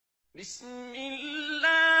بسم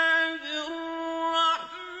الله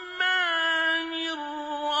الرحمن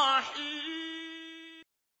الرحيم.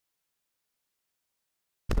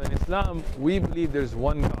 So in Islam, we believe there's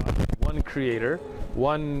one God, one creator,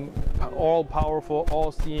 one all-powerful,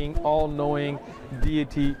 all-seeing, all-knowing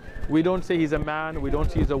deity. We don't say he's a man, we don't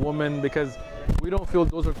say he's a woman, because we don't feel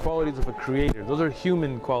those are qualities of a creator. Those are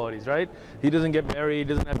human qualities, right? He doesn't get married,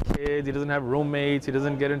 he doesn't have kids, he doesn't have roommates, he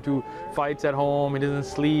doesn't get into fights at home, he doesn't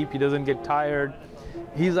sleep, he doesn't get tired.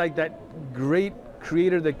 He's like that great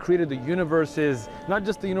creator that created the universes, not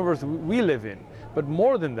just the universe we live in, but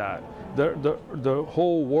more than that. The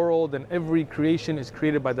whole world and every creation is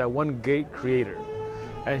created by that one great creator.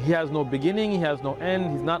 And he has no beginning, he has no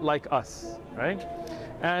end, he's not like us, right?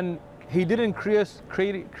 And he didn't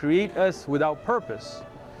create us without purpose.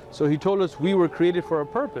 So he told us we were created for a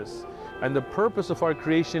purpose. And the purpose of our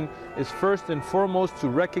creation is first and foremost to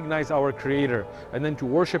recognize our creator and then to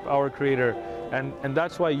worship our creator. And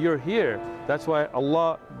that's why you're here. That's why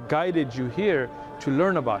Allah guided you here to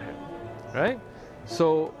learn about him, right?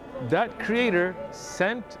 So that creator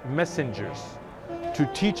sent messengers to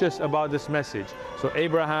teach us about this message. So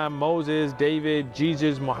Abraham, Moses, David,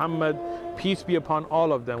 Jesus, Muhammad, peace be upon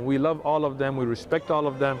all of them. We love all of them, we respect all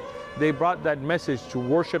of them. They brought that message to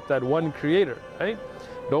worship that one creator, right?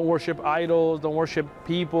 Don't worship idols, don't worship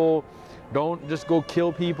people, don't just go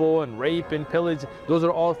kill people and rape and pillage. Those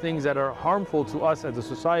are all things that are harmful to us as a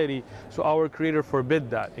society. So our creator forbid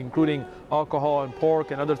that, including alcohol and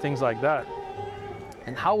pork and other things like that.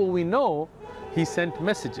 And how will we know? He sent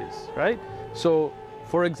messages, right? So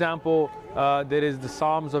for example, there is the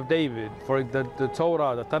Psalms of David, for the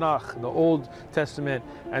Torah, the Tanakh, the Old Testament,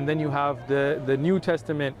 and then you have the New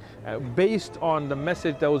Testament based on the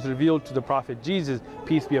message that was revealed to the Prophet Jesus,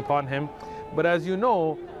 peace be upon him. But as you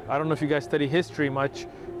know, I don't know if you guys study history much,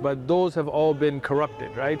 but those have all been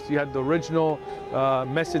corrupted, right? So you had the original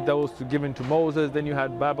message that was given to Moses, then you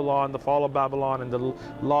had Babylon, the fall of Babylon and the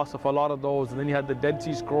loss of a lot of those, and then you had the Dead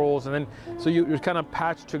Sea Scrolls, and then so you're kind of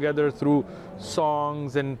patched together through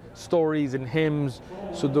songs and stories and hymns.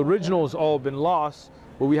 So the original has all been lost,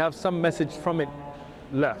 but we have some message from it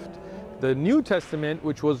left. The New Testament,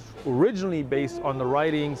 which was originally based on the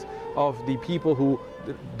writings of the people who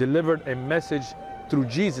delivered a message through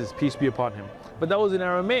Jesus, peace be upon him. But that was in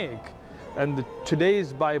Aramaic. And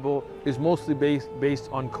today's Bible is mostly based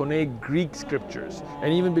on Koine Greek scriptures.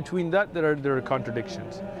 And even between that, there are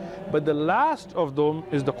contradictions. But the last of them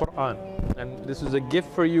is the Quran. And this is a gift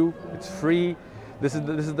for you, it's free. This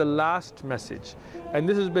is the last message. And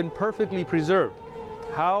this has been perfectly preserved.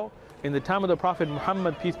 How? In the time of the Prophet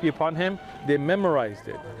Muhammad, peace be upon him, they memorized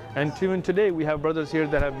it. And even today, we have brothers here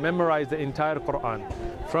that have memorized the entire Quran,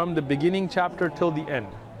 from the beginning chapter till the end,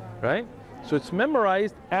 right? So it's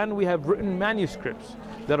memorized, and we have written manuscripts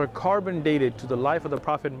that are carbon dated to the life of the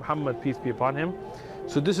Prophet Muhammad, peace be upon him.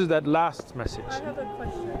 So this is that last message. I have a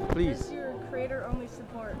question. Please. Does your creator only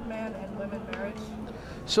support man and women marriage?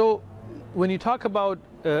 So when you talk about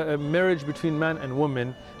a marriage between man and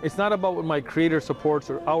woman, it's not about what my creator supports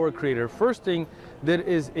or our creator. First thing, there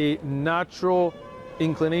is a natural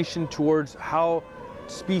inclination towards how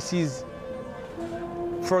species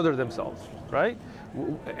further themselves, right?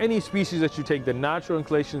 Any species that you take, the natural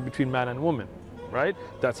inclinations between man and woman, right?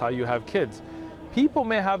 That's how you have kids. People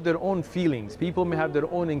may have their own feelings, people may have their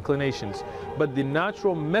own inclinations, but the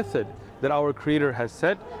natural method that our creator has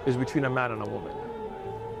set is between a man and a woman.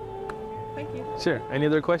 Thank you. Sure. Any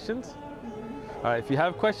other questions? All right, if you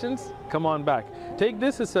have questions, come on back. Take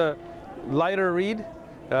this as a lighter read,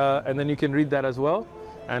 and then you can read that as well,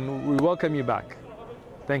 and we welcome you back.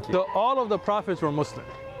 Thank you. So all of the prophets were Muslim,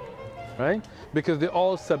 right? Because they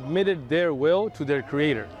all submitted their will to their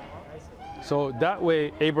creator. So that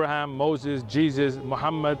way, Abraham, Moses, Jesus,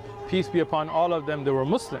 Muhammad, peace be upon all of them, they were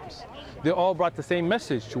Muslims. They all brought the same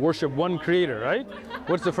message, to worship one creator, right?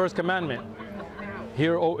 What's the first commandment?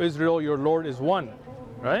 Hear, O Israel, your Lord is one,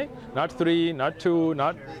 right? Not three, not two,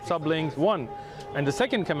 not siblings, one. And the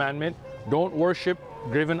second commandment, don't worship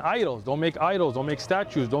graven idols. Don't make idols, don't make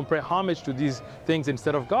statues, don't pay homage to these things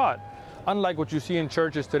instead of God. Unlike what you see in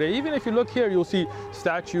churches today, even if you look here, you'll see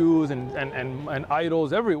statues and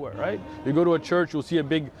idols everywhere, right? You go to a church, you'll see a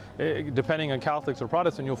big, depending on Catholics or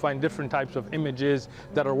Protestant, you'll find different types of images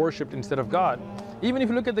that are worshipped instead of God. Even if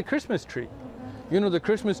you look at the Christmas tree, you know the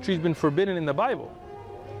Christmas tree has been forbidden in the Bible.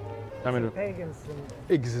 I mean, pagans.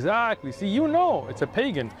 Exactly. See, you know, it's a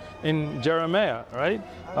pagan in Jeremiah, right?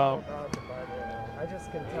 I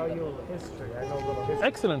just can tell you history. I know a little history.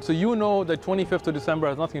 Excellent. So you know that 25th of December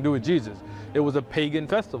has nothing to do with Jesus. It was a pagan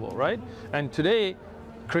festival, right? And today,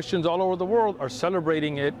 Christians all over the world are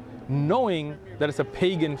celebrating it knowing that it's a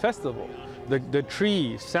pagan festival. The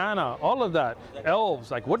tree, Santa, all of that,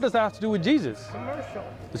 elves, like what does that have to do with Jesus? Commercial.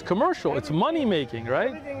 It's commercial, it's money making, right?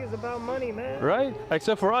 Everything is about money, man. Right?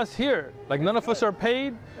 Except for us here. Like none of us are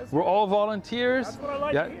paid. We're all volunteers. That's what I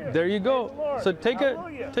like Yeah, to hear. there you Praise go. the Lord. So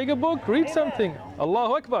take a book, read Amen. something.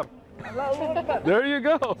 Allahu Akbar. Allahu Akbar. There you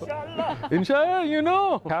go. Inshallah. Inshallah, you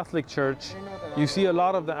know. Catholic Church, you see a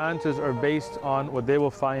lot of the answers are based on what they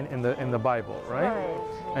will find in the Bible, right?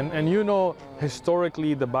 And you know,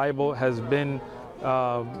 historically the Bible has been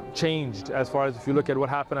changed as far as if you look at what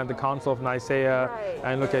happened at the Council of Nicaea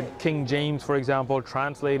and look at King James, for example,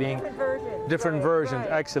 translating different versions.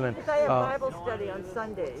 Excellent. I have Bible study on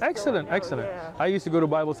Sundays. Excellent, so, excellent. Yeah. I used to go to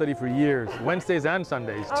Bible study for years, Wednesdays and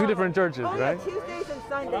Sundays, two different churches, Oh, right? yeah, Tuesdays and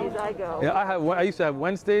Sundays I go. Yeah, I used to have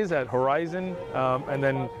Wednesdays at Horizon, and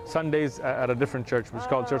then Sundays at a different church, which is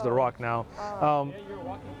called Church of the Rock now.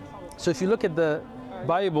 So if you look at the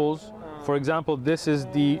Bibles, for example, this is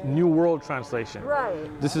the New World Translation.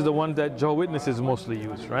 Right. This is the one that Jehovah's Witnesses mostly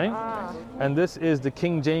use, right? And this is the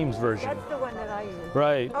King James Version. That's the one that I use.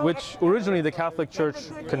 Right, Oh, which originally the Catholic Church That's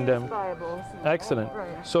a good condemned. news Bible. Excellent.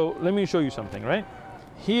 Right. So let me show you something, right?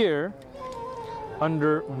 Here,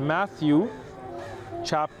 under Matthew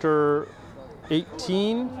chapter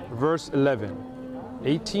 18, verse 11.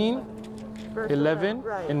 18, Verse 11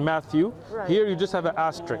 right. in Matthew. Right. Here you just have an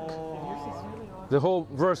asterisk. The whole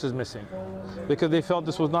verse is missing because they felt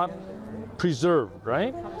this was not preserved,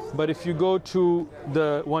 right? But if you go to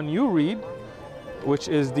the one you read, which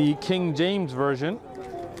is the King James Version,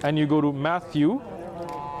 and you go to Matthew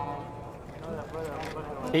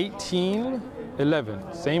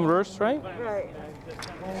 18:11, same verse, right? Right.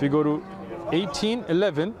 If you go to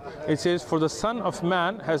 18:11, it says, "For the Son of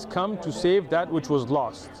Man has come to save that which was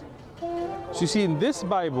lost." So you see, in this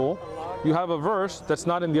Bible, you have a verse that's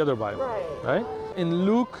not in the other Bible, right? In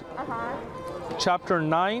Luke chapter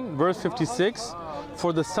 9, verse 56,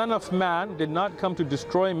 "For the Son of Man did not come to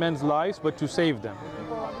destroy men's lives, but to save them."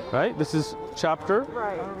 Right? This is chapter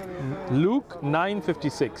Right. Luke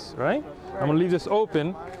 9:56, right? I'm going to leave this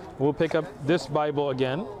open. We'll pick up this Bible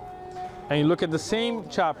again. And you look at the same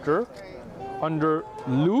chapter under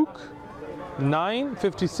Luke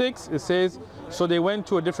 9:56, it says, "So they went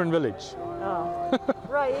to a different village." Oh.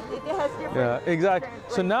 Right. It has different. Yeah, exactly.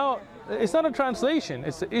 So now it's not a translation,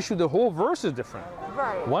 it's the issue. The whole verse is different.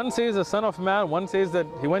 Right. One says the Son of Man, one says that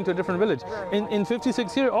he went to a different village. In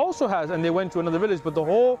 56 here also has, and they went to another village, but the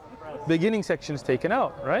whole beginning section is taken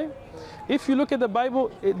out, right? If you look at the Bible,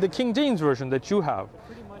 the King James Version that you have,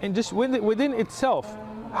 and just within itself,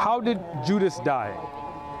 how did Judas die,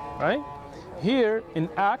 right? Here in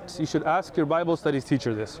Acts, you should ask your Bible studies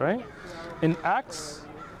teacher this, right? In Acts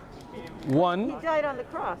 1, He died on the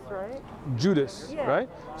cross, right? Judas, Yeah. right?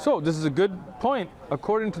 So this is a good point.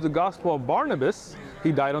 According to the Gospel of Barnabas,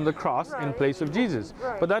 he died on the cross in Right. place of Jesus.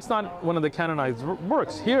 Right. But that's not one of the canonized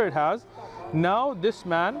works. Here it has, "Now this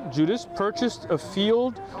man, Judas, purchased a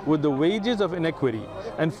field with the wages of iniquity,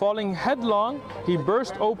 and falling headlong, he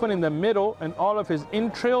burst open in the middle, and all of his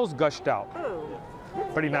entrails gushed out."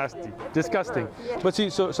 Pretty nasty, disgusting. Yeah. But see,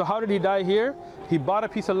 so how did he die here? He bought a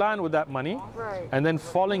piece of land with that money, Right. and then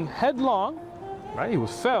falling headlong, right? He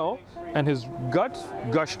fell, and his guts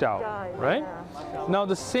gushed out, Died, right? Now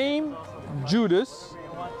the same Judas,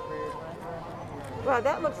 Wow,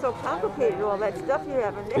 that looks so complicated, all that stuff you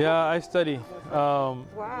have in there. yeah, I study.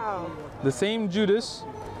 Wow. The same Judas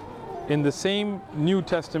in the same New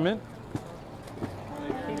Testament.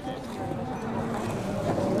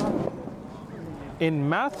 In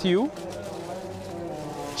Matthew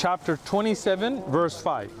chapter 27, verse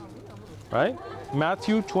 5, right?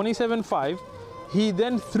 Matthew 27:5, "He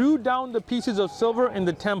then threw down the pieces of silver in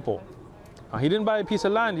the temple." Now, he didn't buy a piece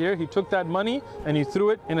of land here. He took that money and he threw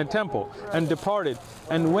it in a temple and departed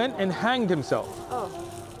and went and hanged himself.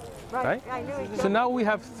 Right? I knew he So now we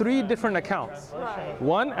have three different accounts.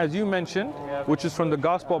 One, as you mentioned, which is from the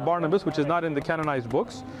Gospel of Barnabas, which is not in the canonized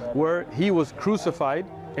books, where he was crucified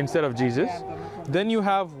instead of Jesus. Then you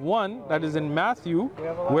have one that is in Matthew,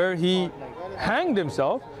 where he hanged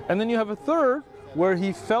himself. And then you have a third where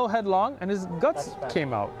he fell headlong and his guts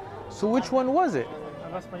came out. So which one was it?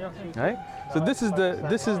 Right? So this is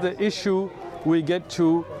the issue we get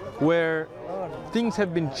to, where things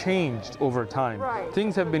have been changed over time.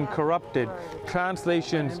 Things have been corrupted.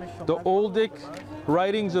 Translations, the Oldic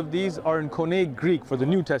writings of these are in Koine Greek for the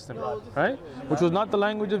New Testament, right? Which was not the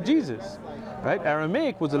language of Jesus, right?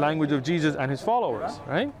 Aramaic was the language of Jesus and his followers,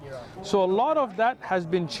 right? So a lot of that has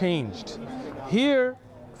been changed. Here,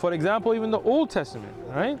 for example, even the Old Testament,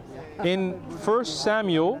 right? In 1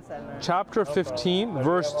 Samuel chapter 15,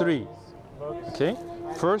 verse 3. Okay?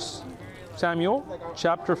 First Samuel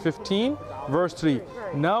chapter 15 verse 3.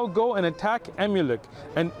 Now go and attack Amalek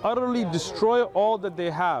and utterly destroy all that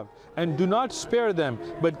they have, and do not spare them,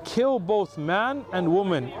 but kill both man and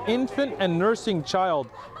woman, infant and nursing child,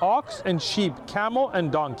 ox and sheep, camel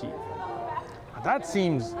and donkey. That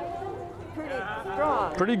seems Pretty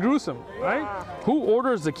strong. pretty gruesome, right? Who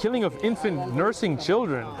orders the killing of infant nursing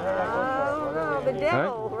children? Oh, no, the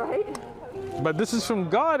devil, right? But this is from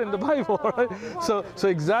God in the Bible, right? So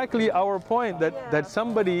exactly our point that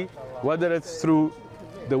somebody, whether it's through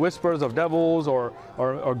the whispers of devils or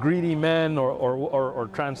greedy men or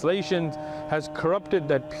translations, has corrupted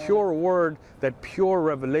that pure word, that pure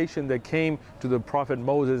revelation that came to the prophet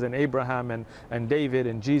Moses and Abraham and David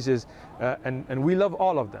and Jesus, and we love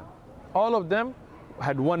all of them. All of them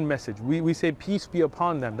had one message. We say peace be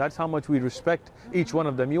upon them. That's how much we respect each one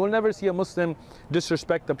of them. You will never see a Muslim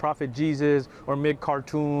disrespect the prophet Jesus or make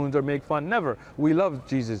cartoons or make fun. Never. We love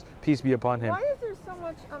Jesus. Peace be upon him. Why is there so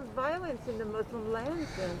much violence in the Muslim lands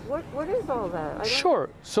then? What is all that? I don't- Sure.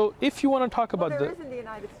 So if you want to talk Well, about there is in the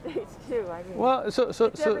United States too. I mean, well, so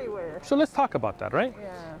everywhere. so let's talk about that, right? Yeah.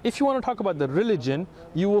 If you want to talk about the religion,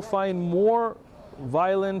 you will find more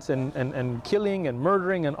violence and killing and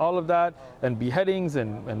murdering and all of that, and beheadings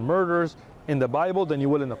and murders in the Bible than you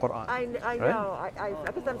will in the Quran. I right? know,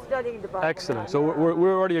 because I'm studying the Bible. Excellent. now, So yeah.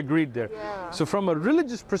 we're already agreed there. Yeah. So from a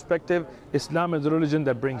religious perspective, Islam is a religion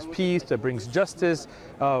that brings peace, that brings justice.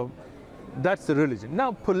 That's the religion.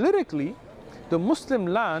 Now, politically, the Muslim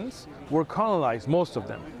lands were colonized, most of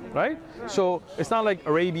them, right? So it's not like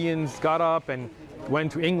Arabians got up and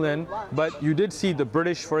went to England, but you did see the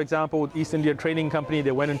British, for example, with East India Trading Company.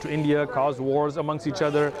 They went into India, caused wars amongst each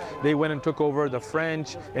other. They went and took over the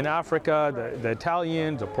French in Africa, the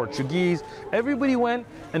Italians, the Portuguese. Everybody went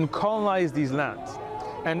and colonized these lands.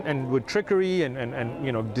 And with trickery and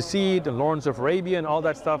you know, deceit and Lawrence of Arabia and all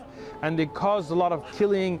that stuff. And they caused a lot of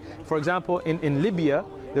killing. For example, in Libya,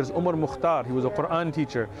 there's Umar Mukhtar. He was a Quran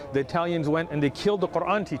teacher. The Italians went and they killed the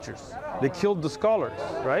Quran teachers. They killed the scholars,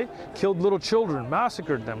 right? Killed little children,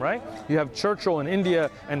 massacred them, right? You have Churchill in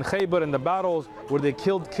India and Khaybar and the battles where they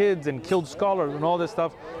killed kids and killed scholars and all this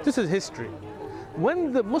stuff. This is history.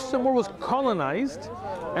 When the Muslim world was colonized,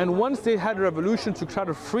 and once they had a revolution to try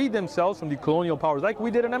to free themselves from the colonial powers, like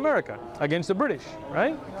we did in America against the British,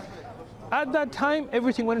 right? At that time,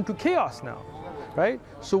 everything went into chaos now, right?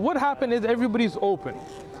 So what happened is everybody's open.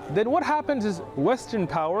 Then what happens is Western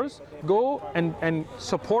powers go and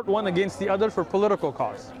support one against the other for political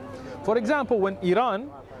cause. For example, when Iran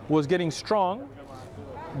was getting strong,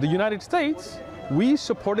 the United States, we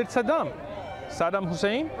supported Saddam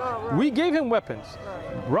Hussein. We gave him weapons.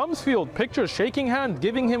 Rumsfeld, pictures, shaking hands,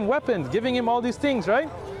 giving him weapons, giving him all these things, right?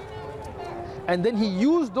 And then he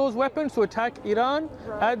used those weapons to attack Iran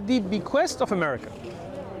at the bequest of America,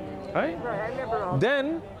 right? Right, I remember all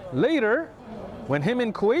Then later, when him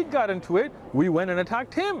and Kuwait got into it, we went and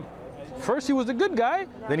attacked him. First he was a good guy,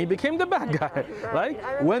 then he became the bad guy.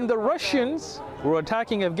 Like when the Russians were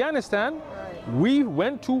attacking Afghanistan, we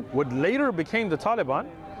went to what later became the Taliban.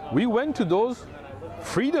 We went to those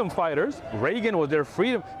freedom fighters. Reagan was their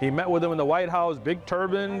freedom. He met with them in the White House, big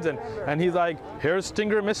turbans, and he's like, here's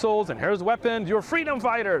Stinger missiles and here's weapons. You're freedom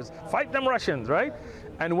fighters. Fight them Russians, right?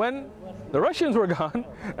 And when the Russians were gone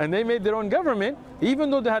and they made their own government,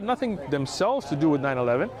 even though they had nothing themselves to do with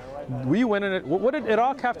 9/11, we went in it. What did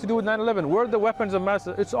Iraq have to do with 9/11? Where are the weapons of mass?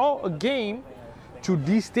 It's all a game to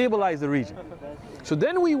destabilize the region. So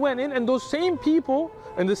then we went in, and those same people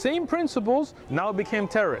and the same principles now became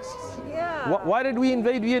terrorists. Yeah. Why did we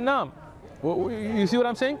invade Vietnam? You see what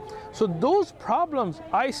I'm saying? So those problems,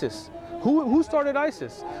 ISIS, who started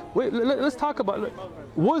ISIS? Wait, let's talk about,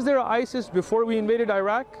 was there an ISIS before we invaded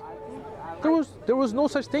Iraq? There was no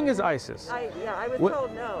such thing as ISIS. I was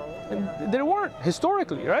told no. There weren't,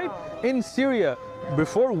 historically, right? In Syria,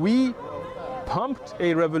 before we pumped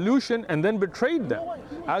a revolution and then betrayed them,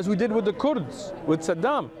 as we did with the Kurds, with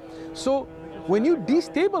Saddam. So when you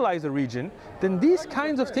destabilize a region, then these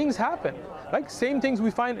kinds of things happen. Like same things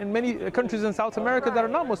we find in many countries in South America that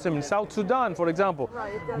are not Muslim, in South Sudan, for example.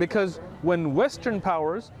 Because when Western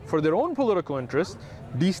powers, for their own political interests,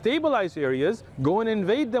 destabilize areas, go and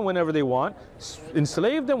invade them whenever they want,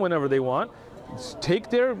 enslave them whenever they want, take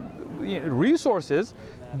their resources,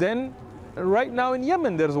 then right now in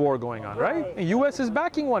Yemen there's a war going on, right? The US is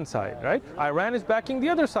backing one side, right? Iran is backing the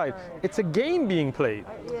other side. It's a game being played.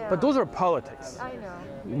 But those are politics. I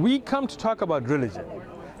know. We come to talk about religion.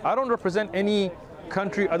 I don't represent any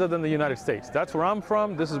country other than the United States. That's where I'm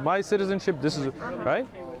from. This is my citizenship. This is, right?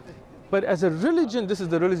 But as a religion, this is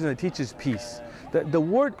the religion that teaches peace. The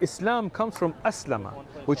word Islam comes from aslama,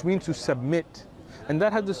 which means to submit. And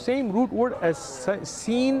that has the same root word as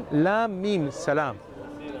Sin, Lam, Mim, Salam.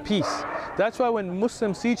 Peace. That's why when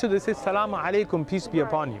Muslims see each other, they say, Salaam alaikum, peace be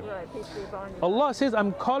upon you. Right, peace be upon you. Allah says,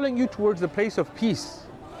 I'm calling you towards the place of peace.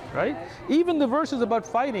 Right? Even the verses about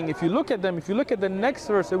fighting, if you look at them, if you look at the next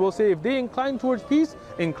verse, it will say, if they incline towards peace,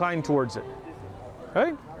 incline towards it.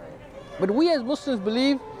 Right? But we as Muslims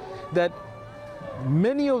believe that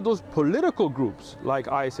many of those political groups, like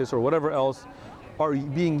ISIS or whatever else, are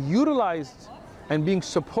being utilized and being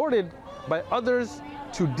supported by others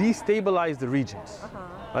to destabilize the regions.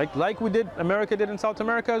 Like we did, America did in South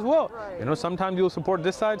America as well. Right. You know, sometimes you'll support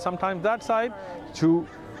this side, sometimes that side,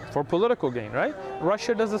 for political gain, right?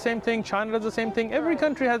 Russia does the same thing, China does the same thing. Every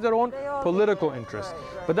country has their own political interests.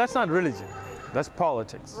 Right. But that's not religion, that's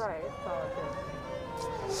politics. Right, it's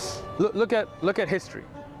politics. Look at history,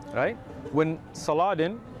 right? When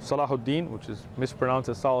Salahuddin, which is mispronounced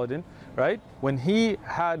as Saladin, right? When he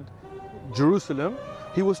had Jerusalem,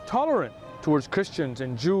 he was tolerant towards Christians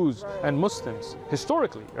and Jews and Muslims,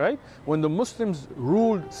 historically, right? When the Muslims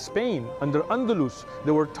ruled Spain under Andalus,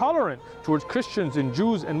 they were tolerant towards Christians and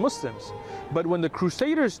Jews and Muslims. But when the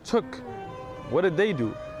Crusaders took, what did they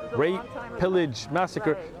do? Rape, pillage,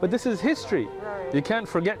 massacre. Right. But this is history. Right. You can't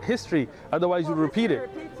forget history, otherwise you repeat it.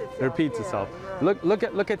 It repeats itself.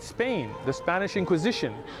 Look at Spain, the Spanish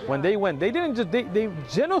Inquisition. When they went, they didn't just, they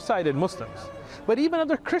genocided Muslims. But even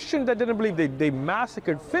other Christians that didn't believe, they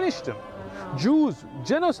massacred, finished them. Jews,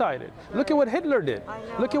 genocided. Look at what Hitler did.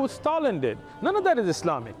 Look at what Stalin did. None of that is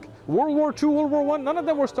Islamic. World War II, World War I, none of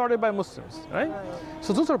them were started by Muslims, right?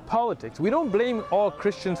 So those are politics. We don't blame all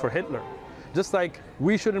Christians for Hitler. Just like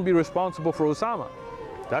we shouldn't be responsible for Osama.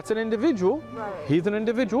 That's an individual. Right. He's an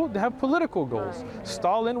individual. They have political goals.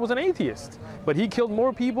 Stalin was an atheist, but he killed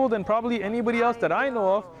more people than probably anybody else that I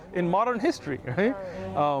know of in modern history, right?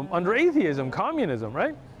 Under atheism, communism,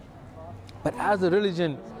 right? But as a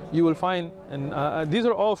religion, you will find, and these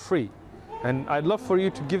are all free. And I'd love for you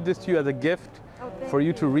to give this to you as a gift, for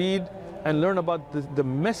you to read and learn about the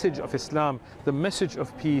message of Islam, the message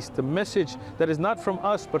of peace, the message that is not from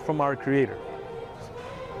us, but from our Creator.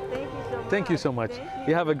 Thank you so much. Thank you so much.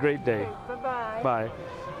 You have a great day. Bye-bye. Bye.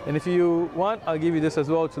 And if you want, I'll give you this as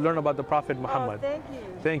well to learn about the Prophet Muhammad. Oh, thank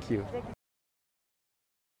you. Thank you. Thank you.